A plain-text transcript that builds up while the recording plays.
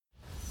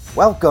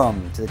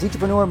Welcome to the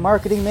Teacherpreneur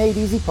Marketing Made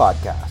Easy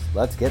podcast.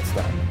 Let's get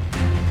started.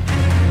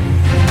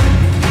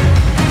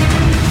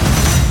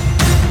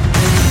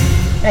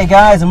 Hey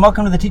guys, and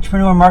welcome to the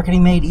Teacherpreneur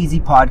Marketing Made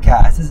Easy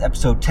podcast. This is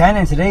episode 10,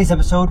 and today's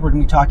episode we're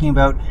going to be talking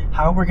about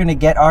how we're going to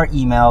get our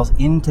emails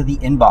into the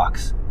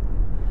inbox.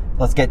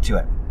 Let's get to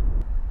it.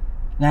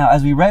 Now,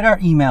 as we write our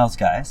emails,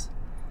 guys,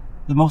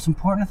 the most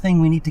important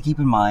thing we need to keep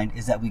in mind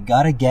is that we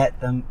got to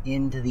get them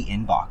into the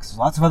inbox. There's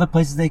lots of other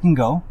places they can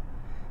go.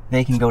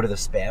 They can go to the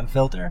spam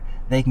filter.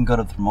 They can go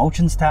to the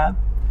promotions tab.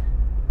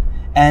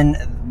 And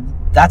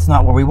that's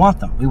not where we want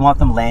them. We want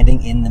them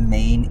landing in the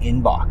main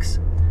inbox.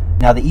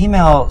 Now, the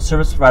email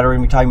service provider we're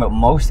going to be talking about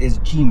most is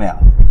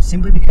Gmail,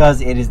 simply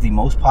because it is the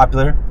most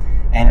popular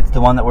and it's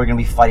the one that we're going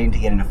to be fighting to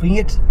get in. If we can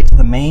get into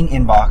the main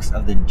inbox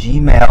of the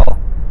Gmail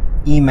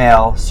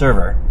email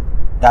server,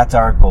 that's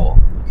our goal.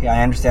 Okay,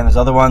 I understand there's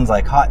other ones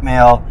like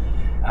Hotmail,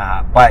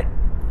 but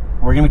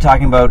we're going to be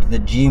talking about the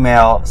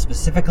Gmail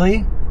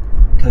specifically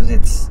because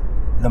it's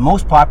the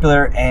most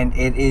popular and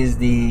it's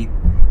the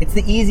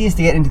easiest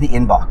to get into the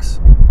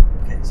inbox.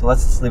 Okay, so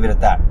let's just leave it at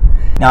that.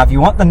 Now, if you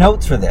want the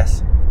notes for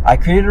this, I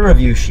created a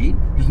review sheet.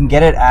 You can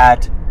get it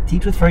at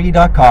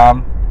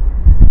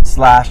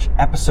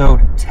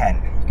teachwithfergie.com/episode 10.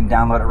 You can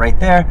download it right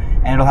there,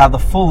 and it'll have the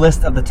full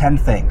list of the 10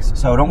 things.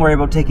 So don't worry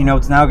about taking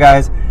notes now,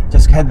 guys.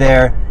 Just head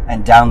there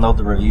and download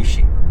the review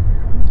sheet.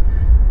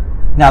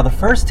 Now, the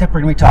first tip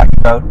we're going to be talking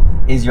about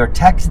is your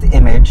text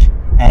image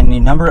and the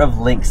number of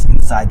links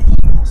inside the emails.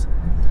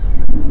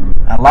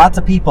 Now, lots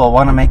of people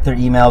want to make their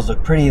emails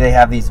look pretty. They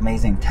have these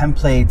amazing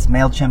templates.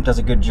 MailChimp does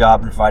a good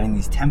job providing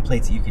these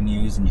templates that you can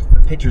use and you can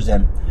put pictures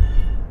in.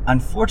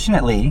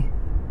 Unfortunately,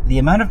 the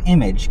amount of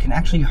image can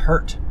actually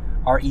hurt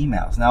our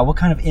emails. Now, what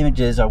kind of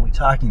images are we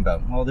talking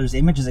about? Well, there's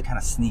images that kind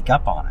of sneak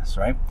up on us,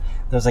 right?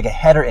 There's like a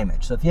header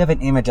image. So if you have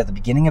an image at the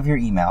beginning of your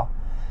email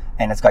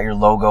and it's got your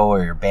logo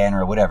or your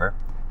banner or whatever,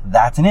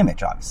 that's an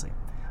image, obviously.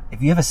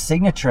 If you have a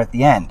signature at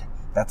the end,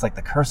 that's like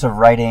the cursive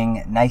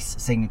writing, nice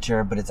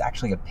signature, but it's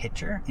actually a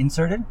picture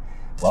inserted,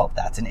 well,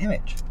 that's an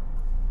image.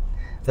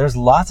 There's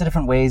lots of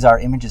different ways our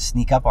images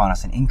sneak up on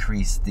us and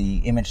increase the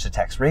image to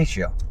text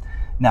ratio.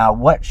 Now,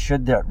 what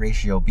should that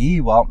ratio be?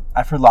 Well,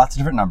 I've heard lots of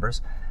different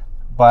numbers,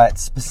 but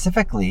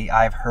specifically,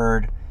 I've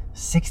heard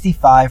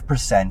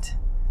 65%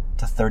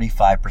 to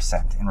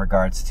 35% in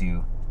regards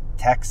to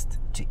text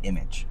to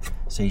image.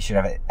 So you should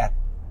have it at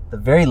the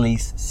very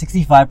least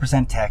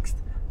 65% text,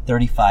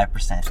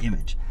 35%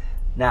 image.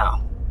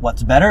 Now,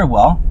 what's better?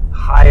 Well,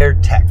 higher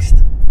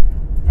text.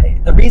 Okay.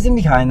 The reason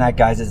behind that,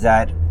 guys, is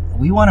that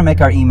we want to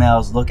make our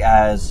emails look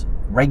as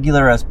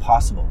regular as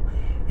possible.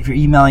 If you're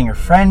emailing your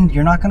friend,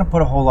 you're not going to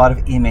put a whole lot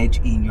of image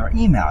in your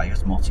email.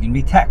 It's mostly going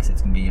to be text.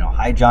 It's going to be,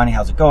 hi, Johnny,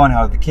 how's it going?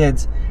 How are the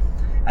kids?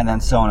 And then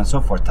so on and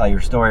so forth. Tell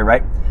your story,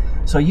 right?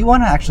 So you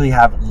want to actually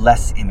have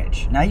less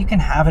image. Now, you can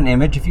have an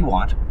image if you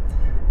want,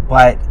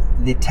 but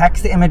the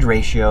text-to-image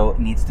ratio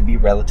needs to be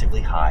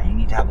relatively high. You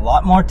need to have a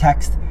lot more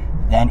text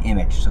than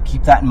image. So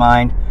keep that in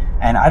mind.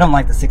 And I don't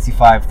like the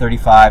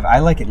 65-35. I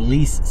like at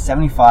least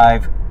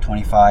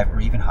 75-25 or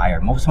even higher.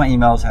 Most of my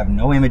emails have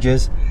no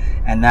images,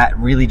 and that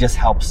really just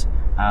helps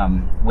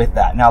with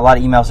that. Now, a lot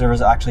of email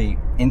servers actually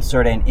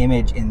insert an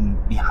image in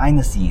behind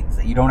the scenes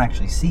that you don't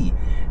actually see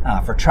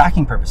for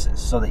tracking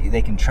purposes, so that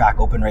they can track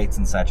open rates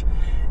and such.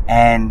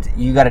 And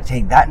you got to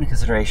take that into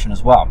consideration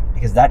as well,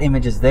 because that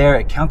image is there.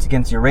 It counts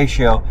against your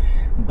ratio,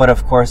 but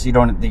of course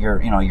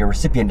your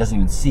recipient doesn't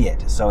even see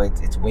it, so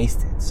it's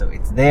wasted. So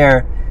it's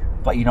there,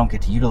 but you don't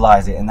get to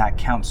utilize it, and that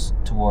counts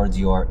towards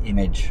your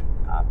image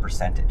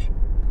percentage.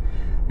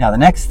 Now, the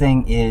next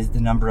thing is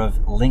the number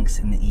of links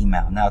in the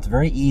email. Now, it's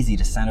very easy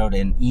to send out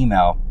an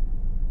email,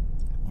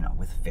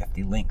 with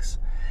 50 links.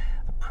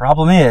 The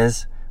problem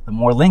is, the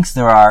more links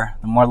there are,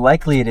 the more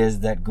likely it is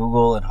that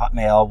Google and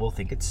Hotmail will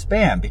think it's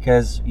spam,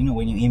 because,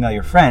 when you email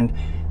your friend,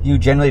 you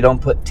generally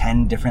don't put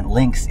 10 different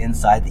links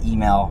inside the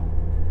email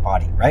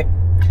body, right?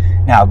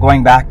 Now,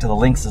 going back to the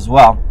links as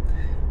well,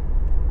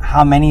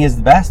 how many is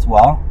the best?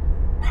 Well,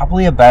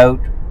 probably about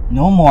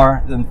no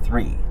more than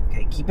 3.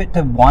 Okay, keep it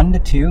to 1 to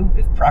 2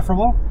 if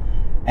preferable,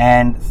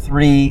 and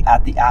 3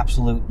 at the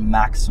absolute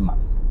maximum,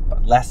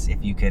 but less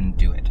if you can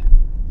do it.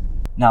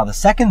 Now, the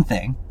second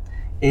thing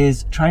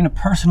is trying to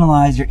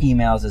personalize your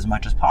emails as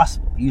much as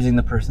possible, using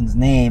the person's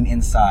name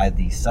inside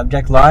the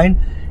subject line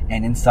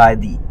and inside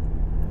the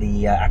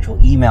actual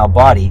email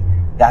body.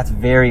 That's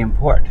very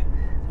important.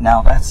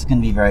 Now, that's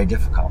going to be very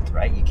difficult,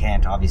 right? You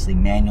can't obviously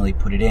manually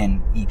put it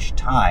in each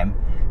time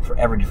for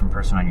every different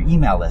person on your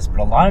email list, but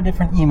a lot of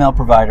different email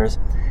providers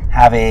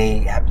have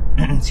a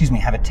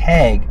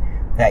tag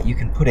that you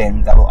can put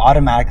in that will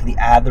automatically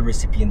add the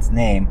recipient's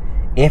name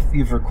if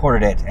you've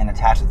recorded it and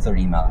attached it to their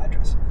email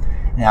address.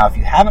 Now, if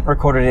you haven't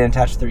recorded it and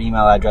attached to their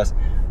email address,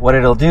 what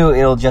it'll do,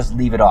 it'll just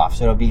leave it off.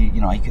 So it'll be,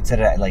 you could set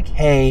it at like,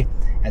 hey,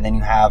 and then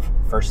you have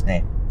first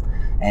name.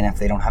 And if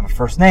they don't have a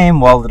first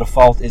name, well, the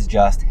default is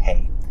just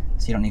hey.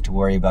 So you don't need to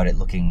worry about it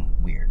looking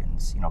weird and,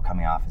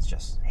 coming off as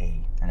just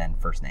hey and then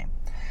first name.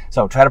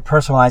 So try to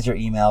personalize your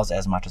emails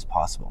as much as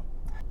possible.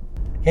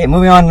 Okay,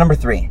 moving on to number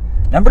 3.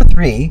 Number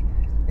 3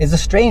 is a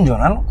strange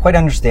one. I don't quite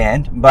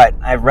understand, but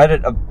I've read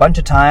it a bunch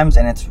of times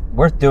and it's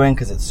worth doing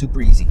because it's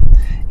super easy.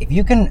 If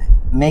you can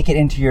make it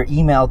into your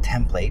email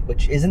template,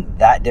 which isn't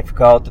that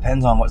difficult,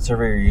 depends on what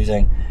server you're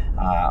using,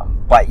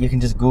 but you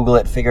can just Google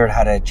it, figure out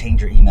how to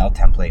change your email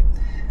template.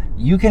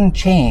 You can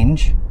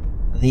change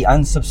the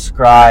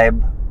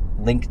unsubscribe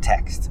link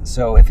text.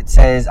 So if it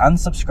says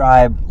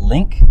unsubscribe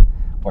link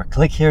or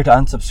click here to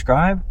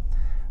unsubscribe,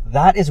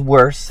 that is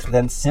worse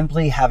than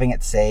simply having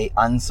it say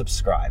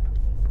unsubscribe.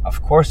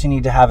 Of course, you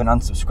need to have an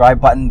unsubscribe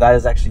button. That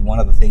is actually one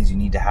of the things you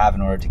need to have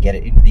in order to get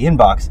it into the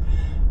inbox.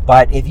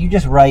 But if you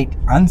just write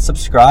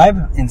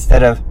unsubscribe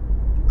instead of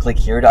click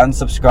here to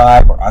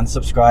unsubscribe or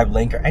unsubscribe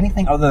link or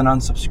anything other than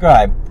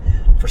unsubscribe,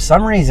 for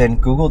some reason,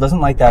 Google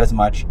doesn't like that as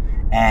much.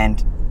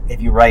 And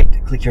if you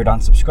write click here to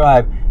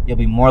unsubscribe, you'll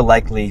be more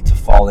likely to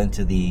fall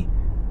into the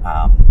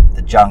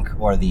junk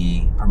or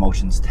the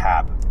promotions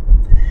tab.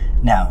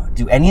 Now,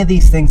 do any of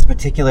these things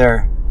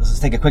particular, let's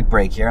just take a quick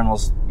break here and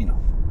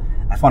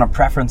I just want to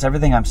preference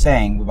everything I'm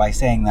saying by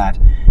saying that,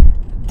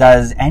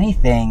 does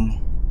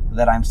anything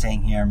that I'm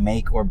saying here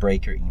make or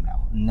break your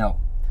email? No.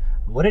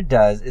 What it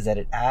does is that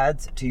it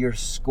adds to your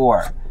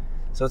score.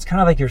 So it's kind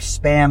of like your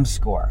spam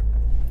score.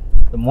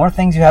 The more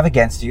things you have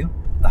against you,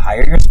 the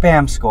higher your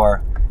spam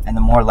score, and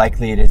the more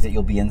likely it is that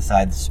you'll be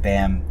inside the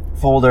spam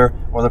folder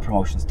or the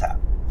promotions tab.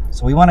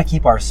 So we want to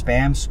keep our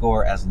spam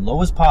score as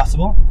low as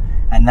possible,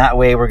 and that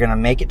way we're going to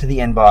make it to the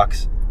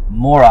inbox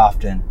more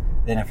often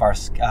than if our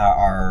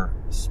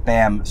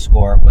spam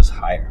score was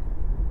higher.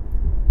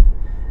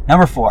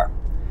 Number 4,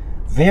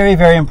 very,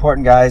 very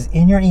important, guys.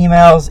 In your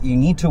emails, you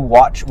need to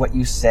watch what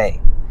you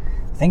say.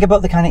 Think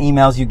about the kind of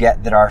emails you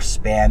get that are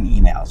spam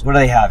emails. What do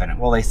they have in it?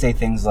 Well, they say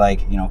things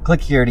like,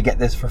 click here to get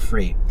this for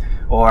free,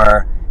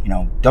 or,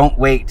 don't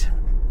wait,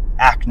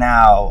 act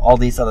now, all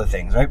these other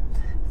things, right?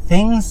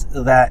 Things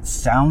that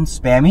sound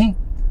spammy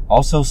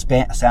also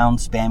sound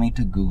spammy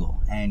to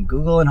Google. And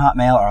Google and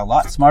Hotmail are a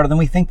lot smarter than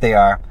we think they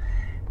are.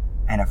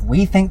 And if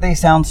we think they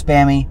sound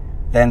spammy,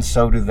 then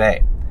so do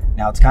they.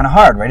 Now, it's kind of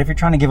hard, right? If you're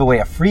trying to give away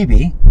a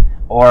freebie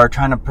or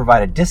trying to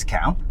provide a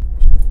discount,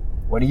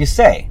 what do you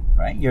say,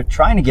 right? You're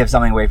trying to give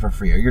something away for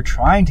free, or you're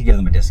trying to give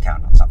them a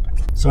discount on something.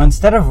 So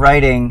instead of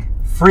writing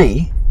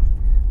free,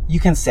 you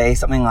can say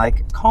something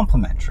like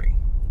complimentary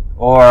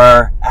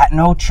or at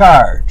no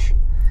charge.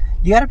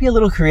 You got to be a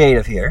little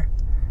creative here.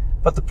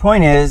 But the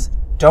point is,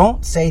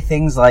 don't say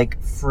things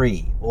like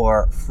free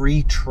or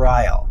free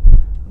trial.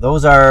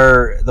 Those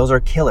are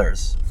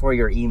killers for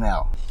your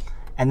email.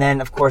 And then,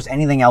 of course,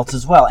 anything else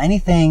as well.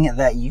 Anything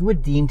that you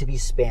would deem to be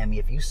spammy,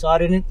 if you saw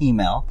it in an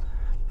email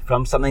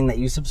from something that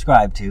you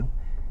subscribe to,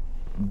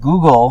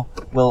 Google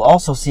will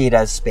also see it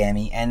as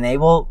spammy, and they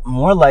will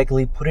more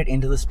likely put it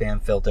into the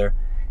spam filter.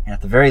 And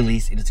at the very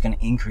least, it's going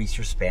to increase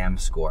your spam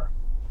score.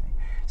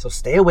 So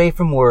stay away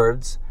from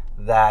words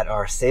that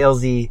are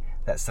salesy,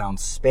 that sound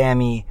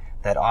spammy,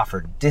 that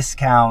offer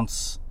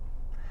discounts.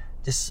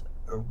 Just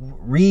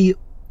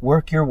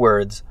rework your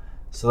words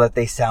so that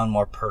they sound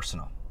more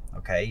personal.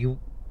 Okay? You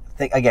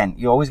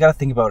always got to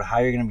think about how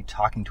you're going to be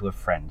talking to a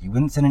friend. You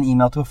wouldn't send an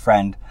email to a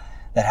friend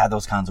that had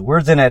those kinds of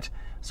words in it,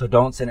 so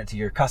don't send it to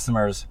your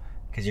customers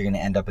because you're going to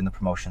end up in the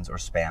promotions or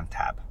spam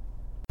tab.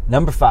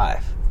 Number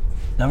 5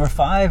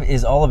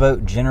 is all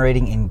about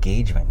generating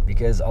engagement,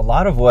 because a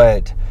lot of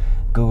what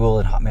Google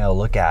and Hotmail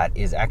look at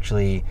is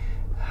actually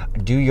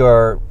do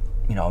your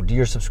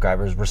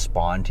subscribers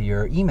respond to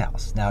your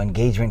emails. Now,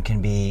 engagement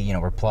can be,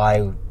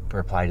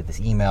 reply to this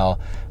email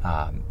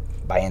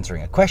by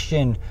answering a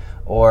question,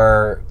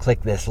 or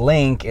click this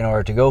link in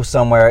order to go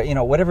somewhere,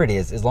 whatever it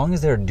is, as long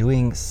as they're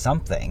doing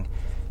something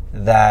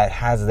that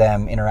has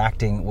them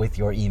interacting with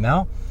your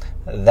email,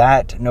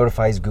 that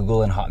notifies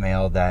Google and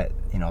Hotmail that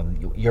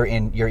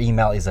your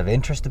email is of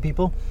interest to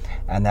people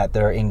and that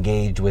they're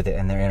engaged with it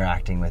and they're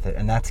interacting with it.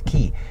 And that's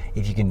key.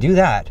 If you can do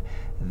that,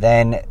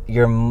 then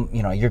you're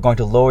going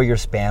to lower your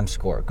spam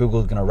score.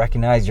 Google's going to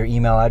recognize your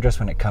email address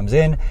when it comes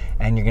in,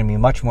 and you're going to be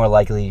much more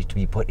likely to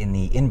be put in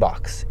the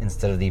inbox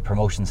instead of the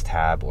promotions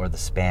tab or the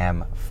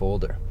spam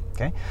folder.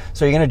 Okay,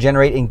 so you're going to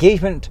generate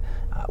engagement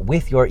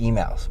with your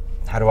emails.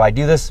 How do I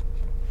do this?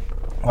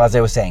 Well, as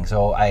I was saying,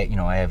 so I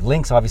have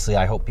links. Obviously,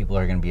 I hope people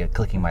are going to be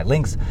clicking my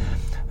links.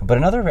 But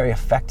another very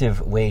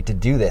effective way to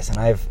do this, and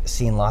I've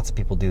seen lots of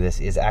people do this,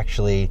 is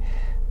actually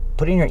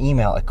put in your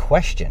email a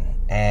question,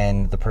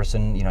 and the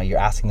person, you're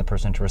asking the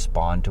person to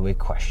respond to a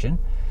question.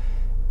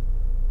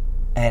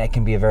 And it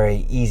can be a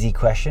very easy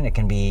question. It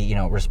can be,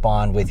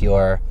 respond with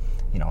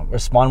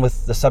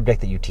the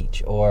subject that you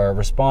teach, or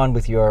respond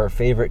with your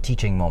favorite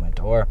teaching moment,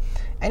 or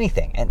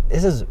anything. And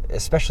this is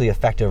especially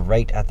effective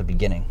right at the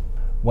beginning,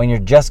 when you're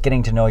just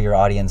getting to know your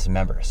audience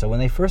member. So when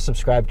they first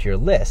subscribe to your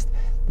list,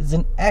 this is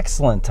an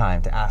excellent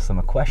time to ask them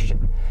a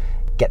question.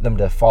 Get them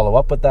to follow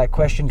up with that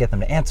question, get them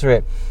to answer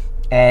it,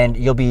 and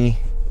you'll be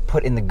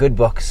put in the good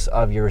books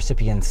of your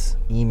recipient's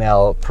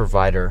email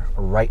provider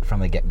right from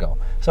the get-go.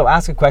 So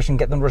ask a question,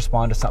 get them to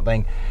respond to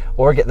something,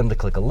 or get them to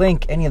click a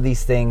link. Any of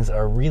these things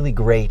are really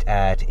great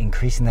at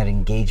increasing that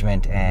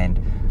engagement and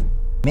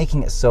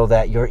making it so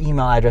that your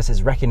email address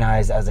is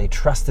recognized as a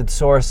trusted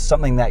source,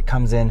 something that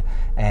comes in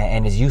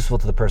and is useful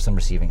to the person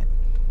receiving it.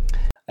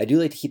 I do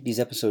like to keep these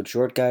episodes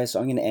short, guys, so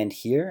I'm going to end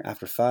here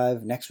after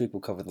 5. Next week, we'll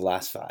cover the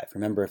last 5.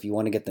 Remember, if you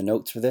want to get the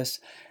notes for this,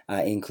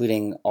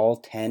 including all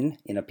 10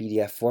 in a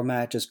PDF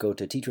format, just go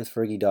to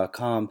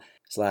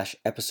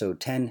teachwithfergie.com/episode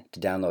 10 to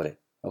download it.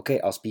 Okay,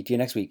 I'll speak to you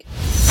next week.